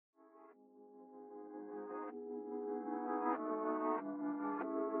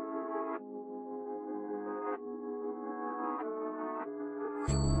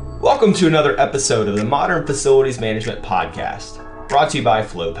Welcome to another episode of the Modern Facilities Management Podcast, brought to you by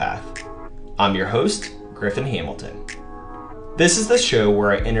FlowPath. I'm your host, Griffin Hamilton. This is the show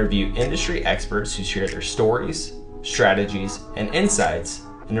where I interview industry experts who share their stories, strategies, and insights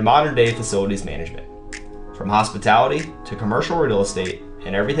into modern-day facilities management. From hospitality to commercial real estate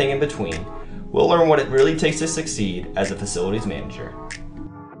and everything in between, we'll learn what it really takes to succeed as a facilities manager.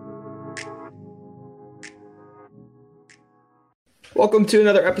 Welcome to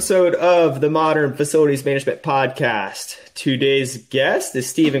another episode of the Modern Facilities Management Podcast. Today's guest is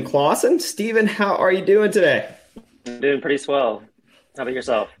Stephen Clawson. Stephen, how are you doing today? I'm doing pretty swell. How about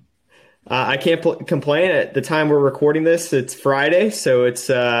yourself? I can't complain. At the time we're recording this, it's Friday, so it's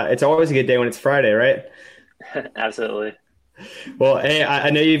always a good day when it's Friday, right? Absolutely. Well, hey,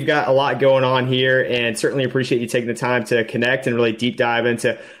 I know you've got a lot going on here, and certainly appreciate you taking the time to connect and really deep dive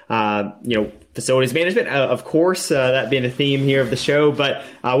into, facilities management. Of course, that being the theme here of the show, but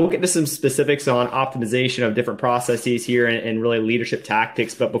we'll get to some specifics on optimization of different processes here and really leadership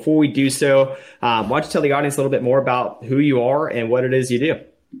tactics. But before we do so, why don't you tell the audience a little bit more about who you are and what it is you do?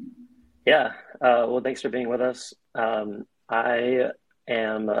 Yeah. Well, thanks for being with us. I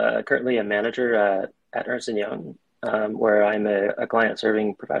am currently a manager at Ernst & Young, where I'm a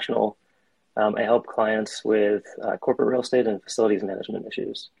client-serving professional. I help clients with corporate real estate and facilities management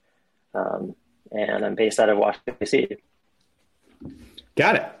issues. And I'm based out of Washington, D.C.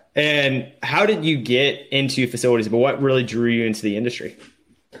 Got it. And how did you get into facilities, but what really drew you into the industry?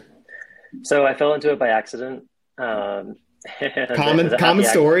 So I fell into it by accident. Common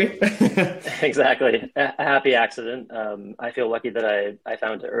story. Exactly. A happy accident. I feel lucky that I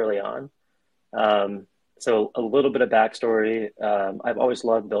found it early on. So a little bit of backstory. I've always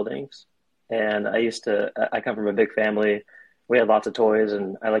loved buildings, and I come from a big family. We had lots of toys,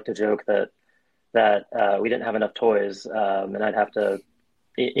 and I like to joke that we didn't have enough toys, and I'd have to,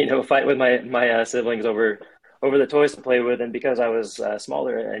 fight with my siblings over the toys to play with. And because I was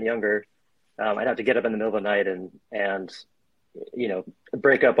smaller and younger, I'd have to get up in the middle of the night and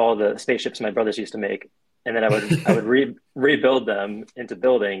break up all the spaceships my brothers used to make, and then I would rebuild them into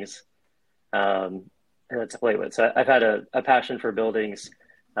buildings, and to play with. So I've had a passion for buildings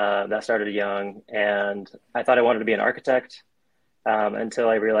that started young, and I thought I wanted to be an architect. Until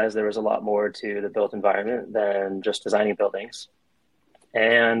I realized there was a lot more to the built environment than just designing buildings.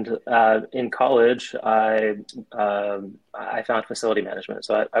 And in college, I found facility management.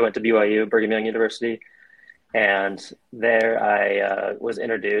 So I went to BYU, Brigham Young University, and there I was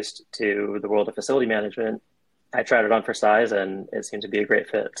introduced to the world of facility management. I tried it on for size, and it seemed to be a great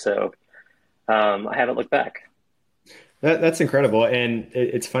fit. So I haven't looked back. That's incredible. And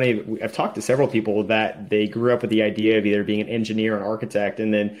it's funny, I've talked to several people that they grew up with the idea of either being an engineer or an architect,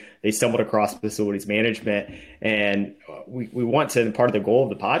 and then they stumbled across facilities management. And we want to, part of the goal of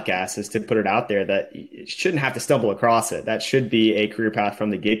the podcast is to put it out there that you shouldn't have to stumble across it. That should be a career path from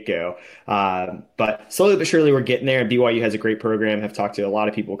the get-go. But slowly but surely we're getting there, and BYU has a great program. I've talked to a lot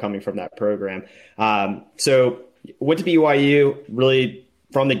of people coming from that program. So went to BYU, really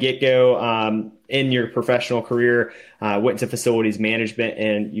from the get-go, in your professional career, went into facilities management,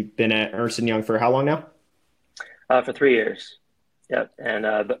 and you've been at Ernst & Young for how long now? For 3 years. Yep.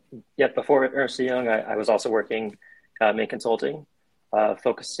 And before Ernst & Young, I was also working in consulting,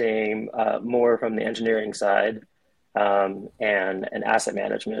 focusing more from the engineering side and asset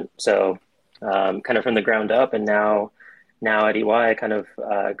management. So kind of from the ground up, and now at EY, I kind of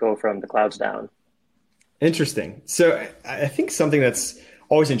go from the clouds down. Interesting. So I think something that's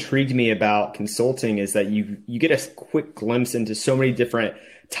always intrigued me about consulting is that you get a quick glimpse into so many different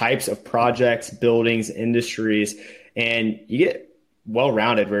types of projects, buildings, industries, and you get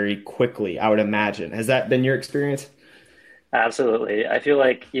well-rounded very quickly, I would imagine. Has that been your experience? Absolutely. I feel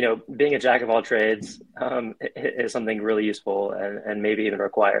like, being a jack of all trades is something really useful and maybe even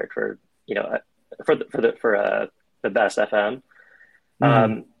required for the best FM.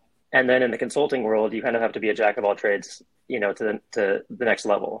 And then in the consulting world, you kind of have to be a jack of all trades, to the next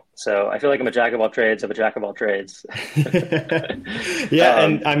level. So I feel like I'm a jack of all trades of a jack of all trades. Yeah.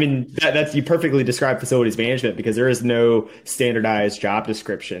 And I mean, that's, you perfectly describe facilities management, because there is no standardized job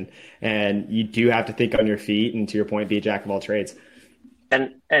description, and you do have to think on your feet, and to your point, be a jack of all trades.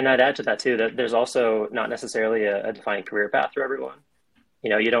 And I'd add to that too, that there's also not necessarily a defined career path for everyone.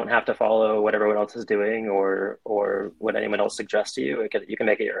 You don't have to follow what everyone else is doing or what anyone else suggests to you. You can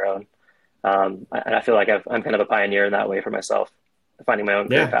make it your own. And I feel like I'm kind of a pioneer in that way for myself, finding my own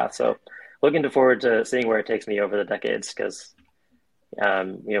career path. So looking forward to seeing where it takes me over the decades, because,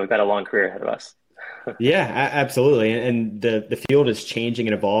 we've got a long career ahead of us. Yeah, absolutely. And the field is changing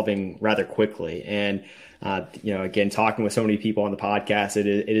and evolving rather quickly. And again, talking with so many people on the podcast, it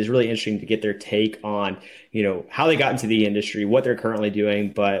is really interesting to get their take on, how they got into the industry, what they're currently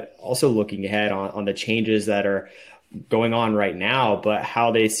doing, but also looking ahead on the changes that are going on right now, but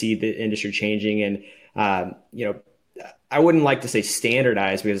how they see the industry changing. And I wouldn't like to say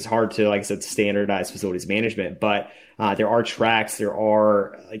standardized because it's hard to, like I said, standardize facilities management, but there are tracks,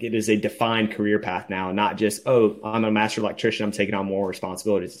 like it is a defined career path now, not just, oh, I'm a master electrician, I'm taking on more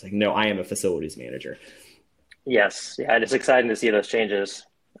responsibilities. It's like, no, I am a facilities manager. Yes, yeah, and it's exciting to see those changes.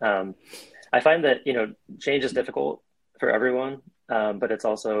 Um, I find that, change is difficult for everyone, but it's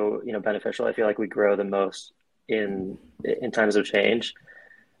also, beneficial. I feel like we grow the most in times of change.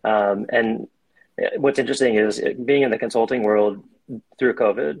 And what's interesting is being in the consulting world through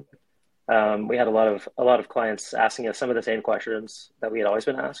COVID. We had a lot of clients asking us some of the same questions that we had always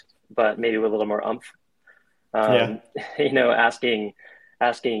been asked, but maybe with a little more umph. Yeah. Um, asking,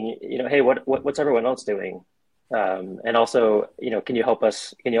 hey, what's everyone else doing? And also, can you help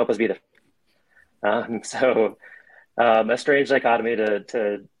us? Can you help us be the so a strange dichotomy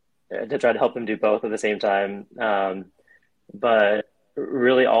to try to help them do both at the same time. But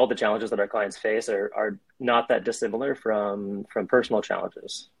really, all the challenges that our clients face are not that dissimilar from personal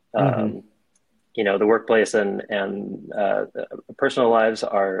challenges. Hmm. The workplace and personal lives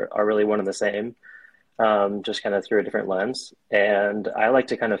are really one and the same, just kind of through a different lens. And I like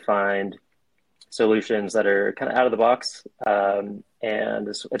to kind of find solutions that are kind of out of the box. And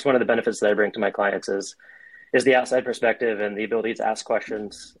it's one of the benefits that I bring to my clients is the outside perspective and the ability to ask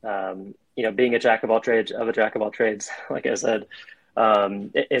questions. Being a jack of all trades like I said,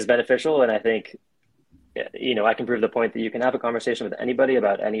 is beneficial. And I think, I can prove the point that you can have a conversation with anybody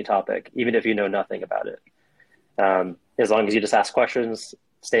about any topic, even if you know nothing about it. As long as you just ask questions,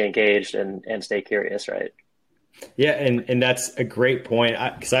 stay engaged and stay curious, right? Yeah, and that's a great point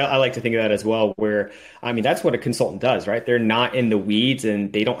because I like to think of that as well. Where I mean, that's what a consultant does, right? They're not in the weeds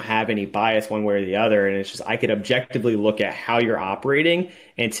and they don't have any bias one way or the other. And it's just I could objectively look at how you're operating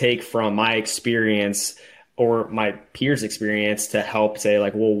and take from my experience or my peers' experience to help say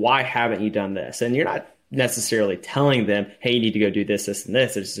like, well, why haven't you done this? And you're not necessarily telling them, hey, you need to go do this, this, and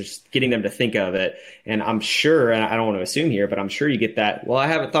this. It's just getting them to think of it. And I'm sure, and I don't want to assume here, but I'm sure you get that. Well, I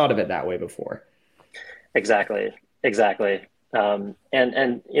haven't thought of it that way before. Exactly. Exactly. And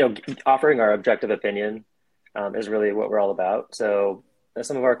offering our objective opinion is really what we're all about. So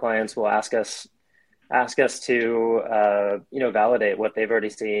some of our clients will ask us to validate what they've already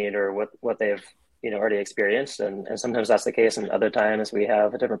seen or what they've already experienced, and sometimes that's the case, and other times we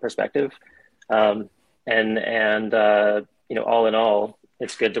have a different perspective. Um, and all in all,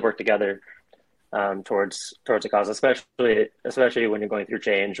 it's good to work together towards a cause, especially when you're going through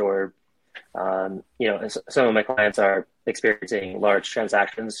change or some of my clients are experiencing large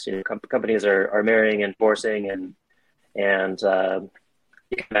transactions. Companies are marrying and divorcing, and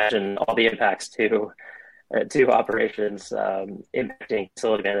you can imagine all the impacts to operations impacting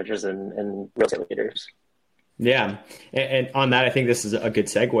facility managers and real estate leaders. Yeah. And on that, I think this is a good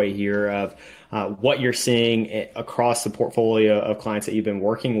segue here of what you're seeing across the portfolio of clients that you've been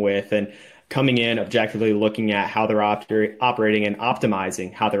working with and coming in objectively looking at how they're operating and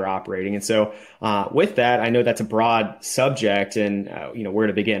optimizing how they're operating. And so with that, I know that's a broad subject and, where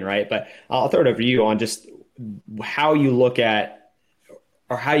to begin, right? But I'll throw it over to you on just how you look at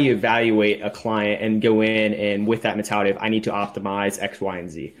or how you evaluate a client and go in and with that mentality of I need to optimize X, Y, and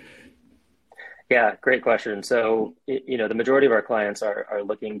Z. Yeah, great question. So, the majority of our clients are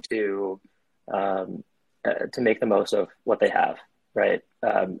looking to make the most of what they have, right?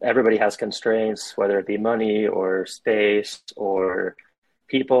 Everybody has constraints, whether it be money or space or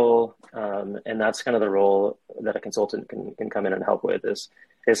people, and that's kind of the role that a consultant can come in and help with is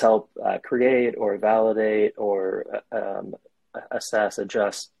help create or validate or assess,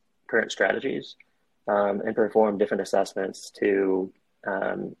 adjust current strategies, and perform different assessments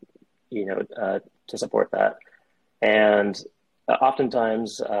um, to support that. And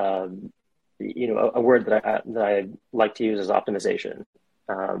oftentimes, a word that I like to use is optimization,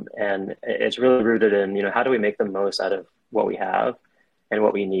 and it's really rooted in how do we make the most out of what we have and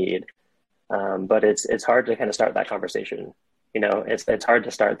what we need. But it's hard to kind of start that conversation. It's hard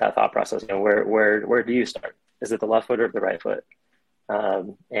to start that thought process. Where do you start? Is it the left foot or the right foot?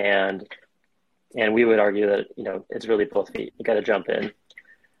 And we would argue that it's really both feet. You got to jump in.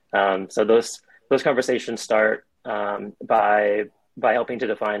 So those conversations start by helping to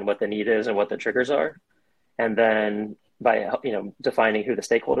define what the need is and what the triggers are, and then by defining who the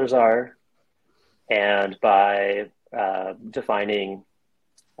stakeholders are, and by defining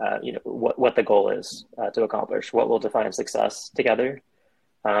what the goal is to accomplish, what will define success together.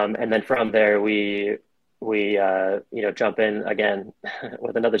 And then from there, we jump in again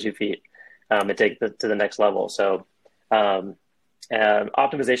with another 2 feet and take to the next level. So um,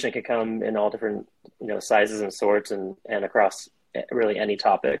 optimization can come in all different sizes and sorts and across really any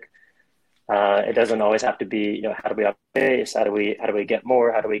topic. It doesn't always have to be how do we optimize, how do we get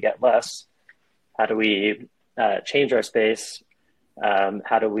more, how do we get less, how do we change our space,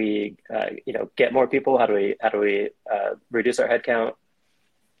 how do we get more people, how do we reduce our headcount,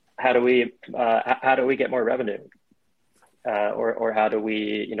 how do we get more revenue, or how do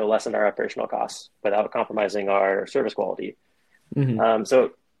we lessen our operational costs without compromising our service quality. Hmm.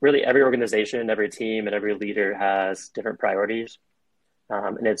 So really, every organization, every team, and every leader has different priorities,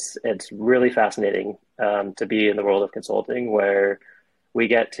 and it's really fascinating to be in the world of consulting, where we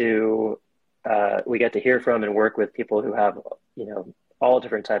get to we get to hear from and work with people who have all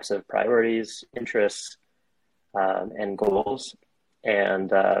different types of priorities, interests, and goals,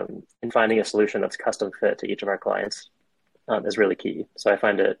 and finding a solution that's custom fit to each of our clients is really key. So I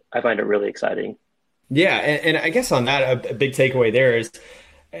find it really exciting. Yeah, and I guess on that, a big takeaway there is,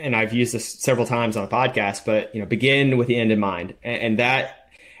 and I've used this several times on the podcast, but begin with the end in mind, and that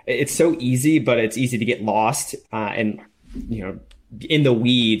it's so easy, but it's easy to get lost and you know in the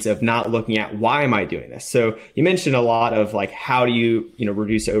weeds of not looking at why am I doing this. So you mentioned a lot of like how do you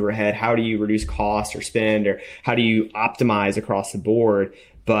reduce overhead, how do you reduce cost or spend, or how do you optimize across the board.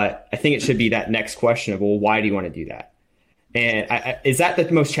 But I think it should be that next question of, well, why do you want to do that? And is that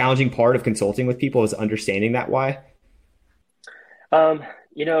the most challenging part of consulting with people, is understanding that why? Um,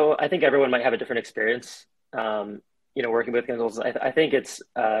 I think everyone might have a different experience. Working with consultants, I think it's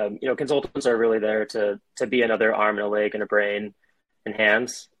consultants are really there to be another arm and a leg and a brain and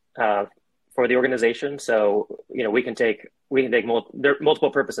hands for the organization. So there are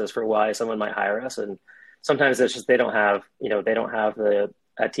multiple purposes for why someone might hire us, and sometimes it's just they don't have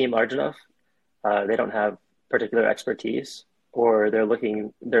a team large enough. They don't have particular expertise, or they're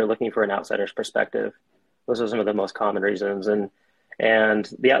looking for an outsider's perspective. Those are some of the most common reasons, and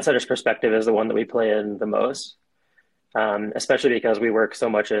the outsider's perspective is the one that we play in the most, especially because we work so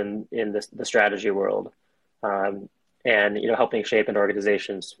much in the strategy world, and helping shape an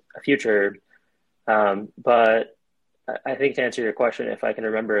organization's future. But I think, to answer your question, if I can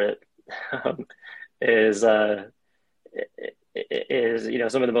remember it, um, is some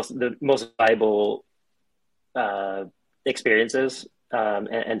of the most valuable uh, experiences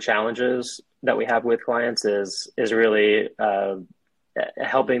and challenges that we have with clients is really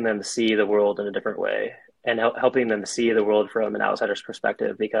helping them see the world in a different way, and helping them see the world from an outsider's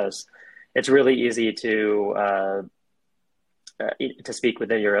perspective, because it's really easy to speak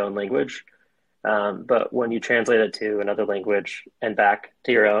within your own language, but when you translate it to another language and back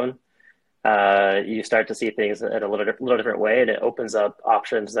to your own, you start to see things in a little different way, and it opens up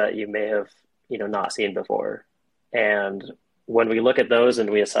options that you may have not seen before. And when we look at those and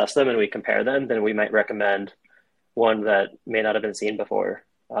we assess them and we compare them, then we might recommend one that may not have been seen before,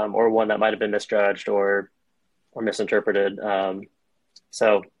 or one that might have been misjudged or misinterpreted.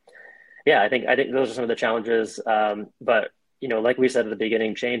 So yeah, I think those are some of the challenges. But like we said at the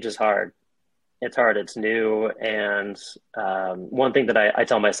beginning, change is hard. It's hard. It's new. And one thing that I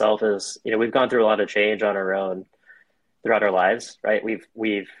tell myself is, we've gone through a lot of change on our own throughout our lives, right?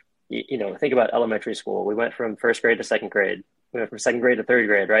 We've think about elementary school. We went from first grade to second grade. We went from second grade to third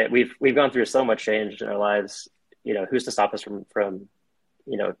grade, right? We've gone through so much change in our lives. Who's to stop us from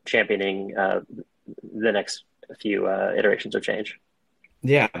championing the next few iterations of change?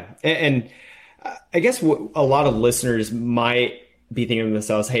 Yeah. And I guess what a lot of listeners might be thinking to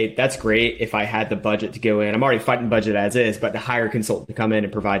themselves, hey, that's great if I had the budget to go in. I'm already fighting budget as is, but to hire a consultant to come in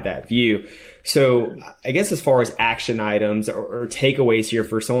and provide that view. So I guess as far as action items or takeaways here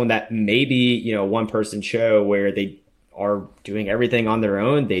for someone that maybe, one person show where they are doing everything on their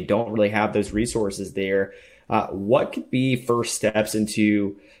own, they don't really have those resources there. What could be first steps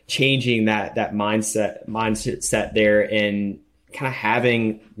into changing that mindset there, and kind of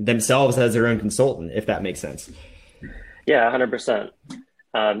having themselves as their own consultant, if that makes sense? Yeah, 100%.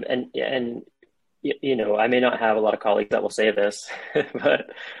 And I may not have a lot of colleagues that will say this, but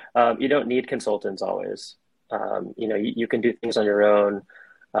you don't need consultants always. You can do things on your own,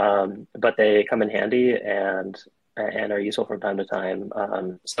 but they come in handy and are useful from time to time.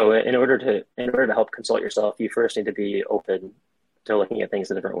 So in order to help consult yourself, you first need to be open to looking at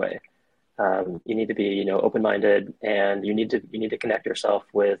things a different way. You need to be open-minded, and you need to connect yourself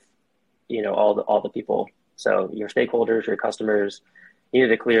with all the people. So your stakeholders, your customers, you need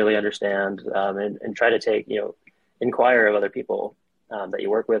to clearly understand, and try to inquire of other people, that you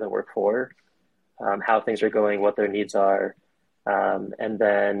work with and work for, how things are going, what their needs are, and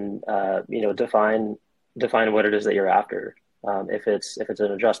then define what it is that you're after. If it's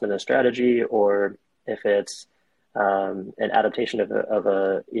an adjustment in strategy, or if it's an adaptation of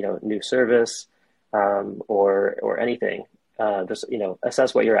a new service, or anything. Just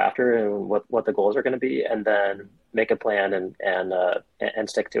assess what you're after and what the goals are going to be, and then make a plan and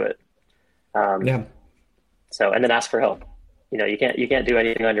stick to it. Um, Yeah. and then ask for help. You can't do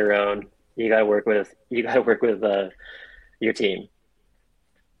anything on your own. You got to work with your team.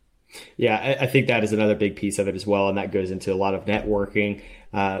 Yeah, I think that is another big piece of it as well, and that goes into a lot of networking.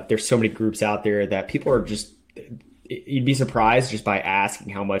 There's so many groups out there that people are just, you'd be surprised just by asking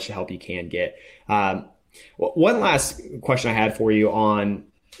how much help you can get. One last question I had for you on,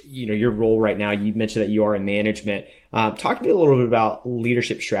 your role right now. You mentioned that you are in management. Talk to me a little bit about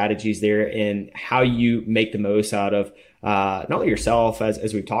leadership strategies there and how you make the most out of not only yourself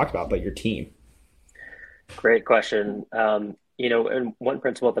as we've talked about, but your team. Great question. And one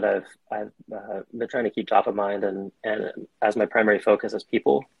principle that I've been trying to keep top of mind and as my primary focus is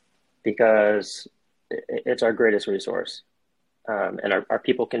people, because it's our greatest resource. And our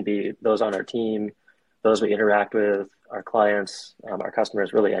people can be those on our team, those we interact with, our clients, our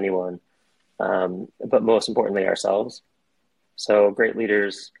customers, really anyone, but most importantly, ourselves. So great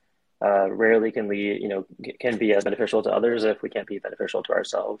leaders rarely can lead, can be as beneficial to others if we can't be beneficial to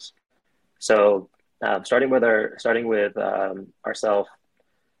ourselves. So starting with ourself,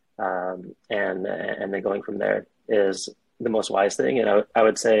 and then going from there is the most wise thing. And I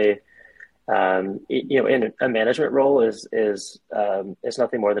would say, in a management role is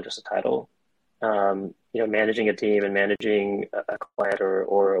nothing more than just a title. Managing a team and managing a client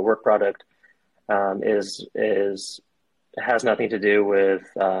or a work product is has nothing to do with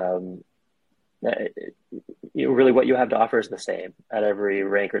really what you have to offer is the same at every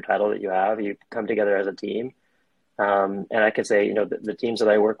rank or title that you have. You come together as a team, and I could say the teams that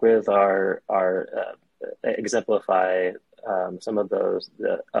I work with are exemplify some of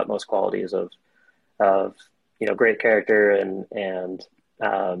the utmost qualities of great character and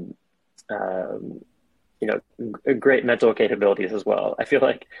great mental capabilities as well. I feel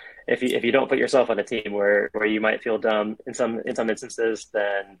like if you don't put yourself on a team where you might feel dumb in some instances,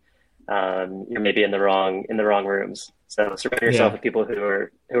 then you're maybe in the wrong rooms. So surround yourself Yeah. with people who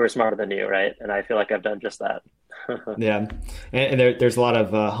are smarter than you, right? And I feel like I've done just that. Yeah, and there's a lot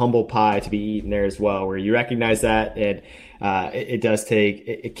of humble pie to be eaten there as well, where you recognize that, and it does take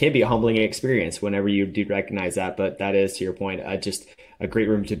it can be a humbling experience whenever you do recognize that. But that is, to your point, just a great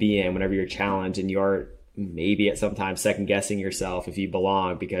room to be in whenever you're challenged and you are maybe at sometimes second guessing yourself if you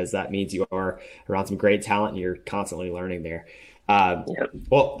belong, because that means you are around some great talent and you're constantly learning there. Yep.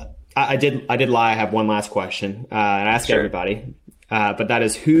 Well, I did lie. I have one last question, and I ask Sure. everybody. But that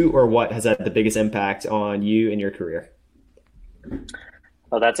is, who or what has had the biggest impact on you and your career?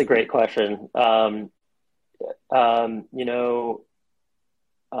 Well, that's a great question. Um, you know,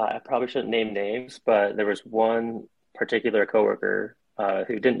 I probably shouldn't name names, but there was one particular coworker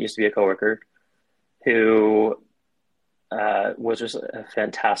who didn't used to be a coworker who was just a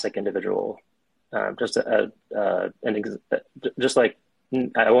fantastic individual. Just just like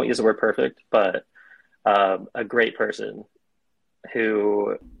I won't use the word perfect, but a great person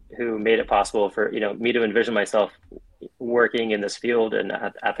who made it possible for me to envision myself working in this field and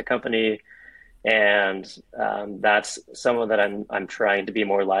at the company, and that's someone that I'm trying to be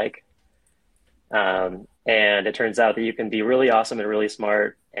more like. And it turns out that you can be really awesome and really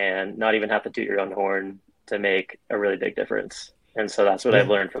smart and not even have to toot your own horn to make a really big difference. And so that's what I've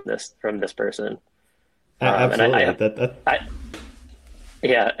Yeah, learned from this person. And absolutely. I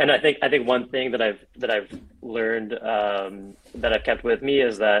yeah, and I think one thing that I've learned, that I've kept with me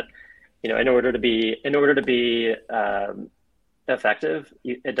is that in order to be effective,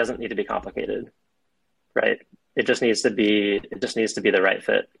 it doesn't need to be complicated, right? It just needs to be the right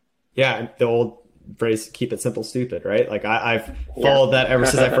fit. Yeah, the old phrase, keep it simple, stupid, right? Like I've Yeah. followed that ever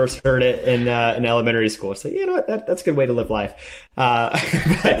since I first heard it in elementary school. So you know what, that's a good way to live life. But,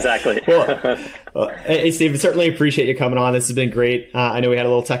 Exactly. hey Steve, certainly appreciate you coming on. This has been great. I know we had a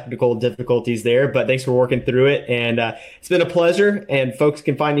little technical difficulties there, but thanks for working through it. And it's been a pleasure. And folks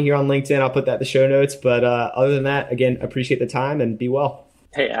can find you here on LinkedIn. I'll put that in the show notes. But other than that, again, appreciate the time and be well.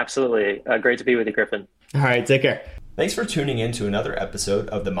 Hey, absolutely. Great to be with you, Griffin. All right, take care. Thanks for tuning in to another episode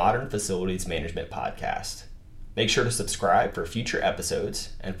of the Modern Facilities Management Podcast. Make sure to subscribe for future episodes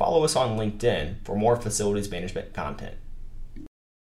and follow us on LinkedIn for more facilities management content.